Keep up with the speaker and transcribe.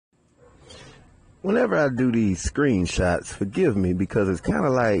Whenever I do these screenshots, forgive me because it's kind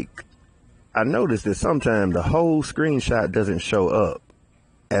of like I notice that sometimes the whole screenshot doesn't show up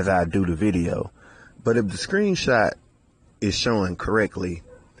as I do the video. But if the screenshot is showing correctly,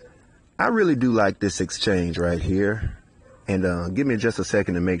 I really do like this exchange right here. And give me just a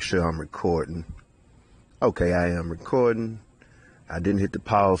second to make sure I'm recording. Okay, I am recording. I didn't hit the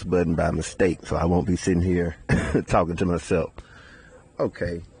pause button by mistake, so I won't be sitting here talking to myself.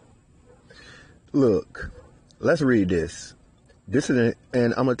 Okay. Look, let's read this. This is,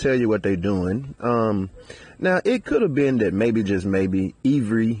 and I'm going to tell you what they're doing. Now, it could have been that maybe, just maybe,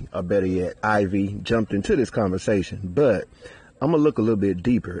 Avery, or better yet, Ivy, jumped into this conversation. But I'm going to look a little bit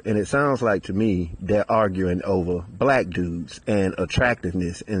deeper. And it sounds like to me they're arguing over black dudes and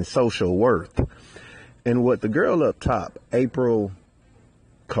attractiveness and social worth. And what the girl up top, April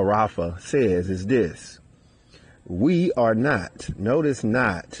Carafa, says is this. We are not, notice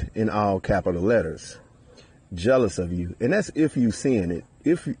not in all capital letters, jealous of you. And that's if you seeing it.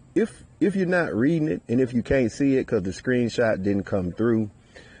 If you're not reading it, and if you can't see it because the screenshot didn't come through,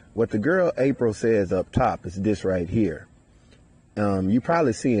 what the girl April says up top is this right here. You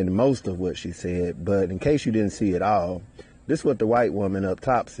probably seeing most of what she said, but in case you didn't see it all, this is what the white woman up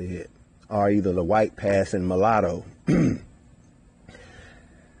top said, or either the white passing mulatto.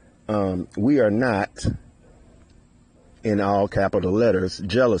 We are not, in all capital letters,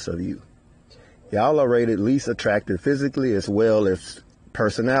 jealous of you. Y'all are rated least attractive physically as well as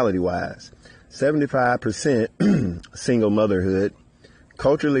personality-wise. 75% single motherhood.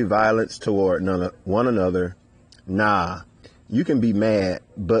 Culturally violence toward one another. Nah, you can be mad,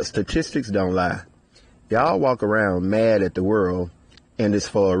 but statistics don't lie. Y'all walk around mad at the world, and it's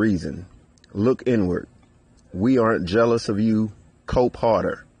for a reason. Look inward. We aren't jealous of you. Cope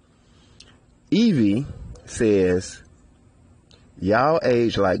harder. Evie says, y'all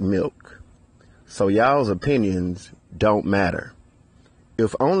age like milk, so y'all's opinions don't matter.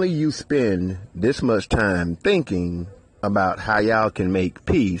 If only you spend this much time thinking about how y'all can make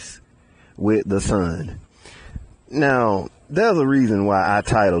peace with the sun. Now, there's a reason why I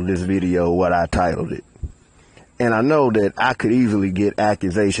titled this video what I titled it. And I know that I could easily get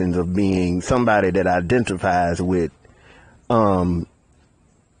accusations of being somebody that identifies with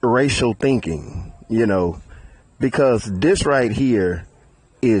racial thinking, you know, because this right here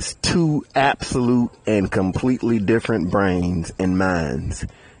is two absolute and completely different brains and minds.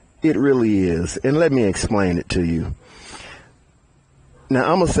 It really is. And let me explain it to you.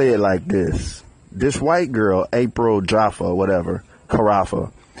 Now, I'm going to say it like this. This white girl, April Jaffa, whatever,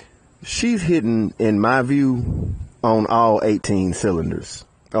 Carafa, she's hitting, in my view, on all 18 cylinders.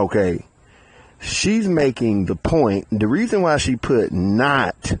 Okay. She's making the point. The reason why she put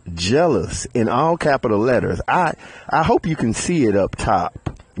not jealous in all capital letters, I hope you can see it up top,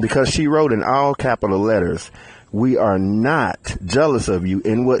 because she wrote in all capital letters, we are not jealous of you.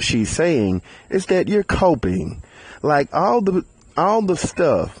 And what she's saying is that you're coping. Like all the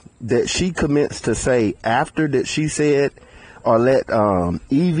stuff that she commits to say after that she said, or let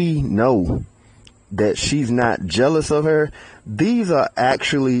Evie know that she's not jealous of her. These are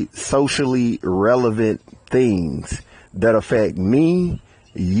actually socially relevant things that affect me,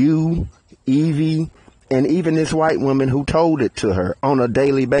 you, Evie, and even this white woman who told it to her on a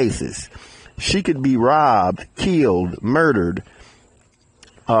daily basis. She could be robbed, killed, murdered,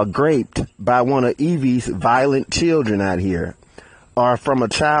 raped by one of Evie's violent children out here, or from a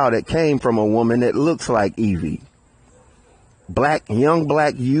child that came from a woman that looks like Evie. Young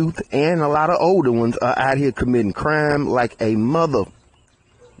black youth and a lot of older ones are out here committing crime like a mother,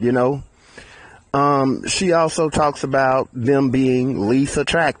 you know. She also talks about them being least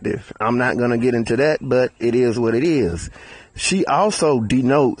attractive. I'm not going to get into that, but it is what it is. She also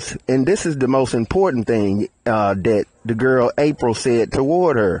denotes, and this is the most important thing that the girl April said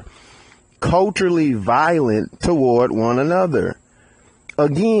toward her, culturally violent toward one another.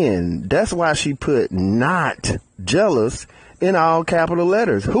 Again, that's why she put not jealous in all capital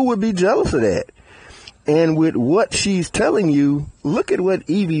letters. Who would be jealous of that? And with what she's telling you, look at what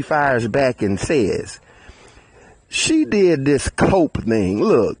Evie fires back and says. She did this cope thing.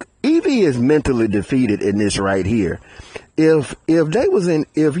 Look, Evie is mentally defeated in this right here. If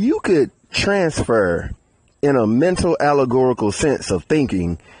you could transfer in a mental allegorical sense of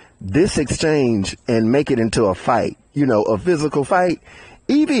thinking this exchange and make it into a fight, you know, a physical fight,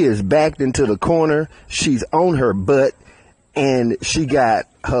 Evie is backed into the corner. She's on her butt. And she got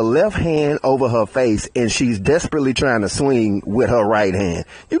her left hand over her face, and she's desperately trying to swing with her right hand.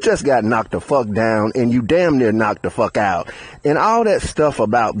 You just got knocked the fuck down, and you damn near knocked the fuck out. And all that stuff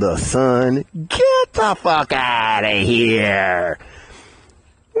about the sun, get the fuck out of here.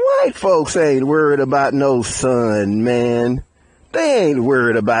 What? White folks ain't worried about no sun, man. They ain't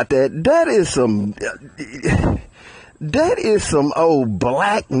worried about that. That is some old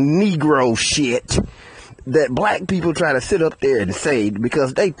black Negro shit that black people try to sit up there and say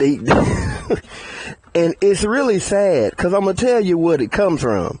because they think. And it's really sad because I'm going to tell you what it comes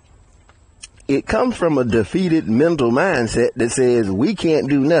from. It comes from a defeated mental mindset that says we can't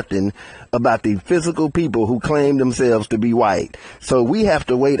do nothing about the physical people who claim themselves to be white. So we have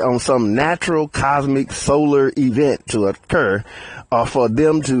to wait on some natural cosmic solar event to occur or for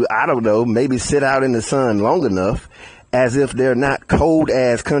them to, I don't know, maybe sit out in the sun long enough, as if they're not cold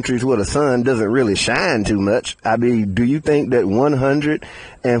ass countries where the sun doesn't really shine too much. I mean, do you think that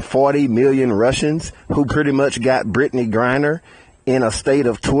 140 million Russians who pretty much got Brittany Griner in a state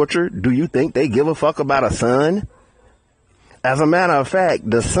of torture, do you think they give a fuck about a sun? As a matter of fact,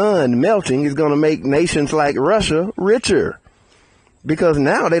 the sun melting is going to make nations like Russia richer because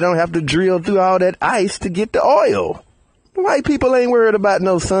now they don't have to drill through all that ice to get the oil. White people ain't worried about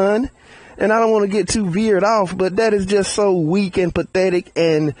no sun. And I don't want to get too veered off, but that is just so weak and pathetic.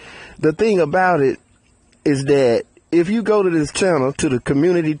 And the thing about it is that if you go to this channel, to the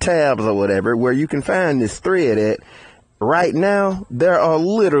community tabs or whatever, where you can find this thread at, right now, there are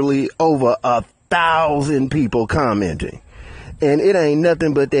literally over 1,000 people commenting. And it ain't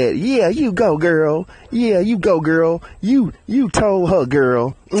nothing but that, yeah, you go, girl. Yeah, you go, girl. You told her,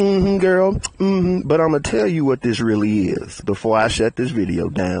 girl. Girl. But I'm going to tell you what this really is before I shut this video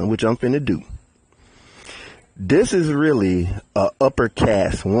down, which I'm finna do. This is really a upper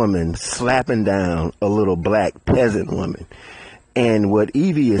caste woman slapping down a little black peasant woman. And what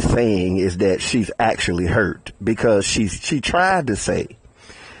Evie is saying is that she's actually hurt because she tried to say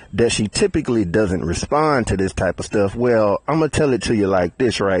that she typically doesn't respond to this type of stuff. Well, I'm going to tell it to you like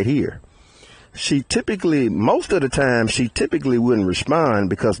this right here. Most of the time, she typically wouldn't respond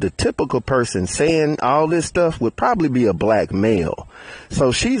because the typical person saying all this stuff would probably be a black male.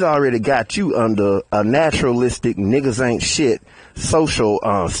 So she's already got you under a naturalistic niggas ain't shit social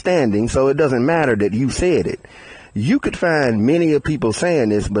standing. So it doesn't matter that you said it. You could find many of people saying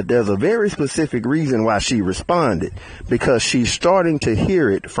this, but there's a very specific reason why she responded, because she's starting to hear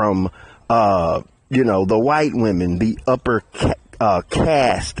it from, the white women, the upper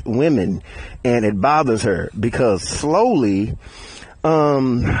caste women, and it bothers her because slowly,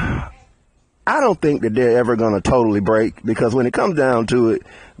 I don't think that they're ever going to totally break, because when it comes down to it,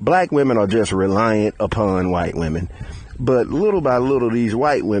 black women are just reliant upon white women. But little by little, these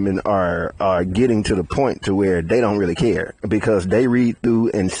white women are getting to the point to where they don't really care, because they read through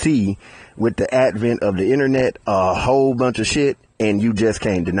and see with the advent of the internet a whole bunch of shit, and you just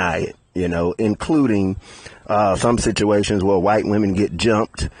can't deny it, including some situations where white women get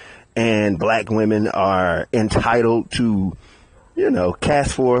jumped and black women are entitled to,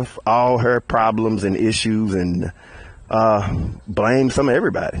 cast forth all her problems and issues and blame some of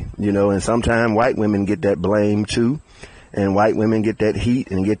everybody, and sometimes white women get that blame too. And white women get that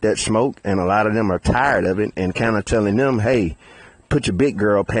heat and get that smoke, and a lot of them are tired of it and kind of telling them, hey, put your big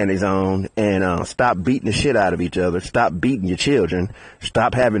girl panties on and stop beating the shit out of each other. Stop beating your children.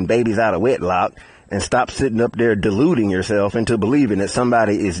 Stop having babies out of wedlock, and stop sitting up there deluding yourself into believing that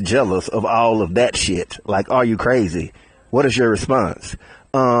somebody is jealous of all of that shit. Like, are you crazy? What is your response?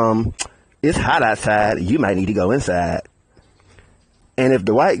 It's hot outside. You might need to go inside. And if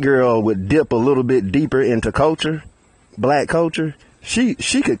the white girl would dip a little bit deeper into culture, black culture, she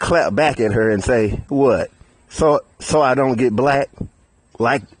could clap back at her and say, what? So I don't get black?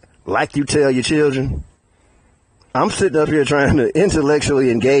 Like you tell your children? I'm sitting up here trying to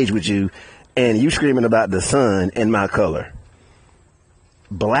intellectually engage with you, and you screaming about the sun and my color.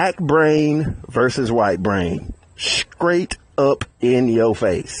 Black brain versus white brain. Straight up in your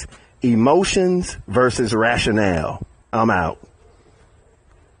face. Emotions versus rationale. I'm out.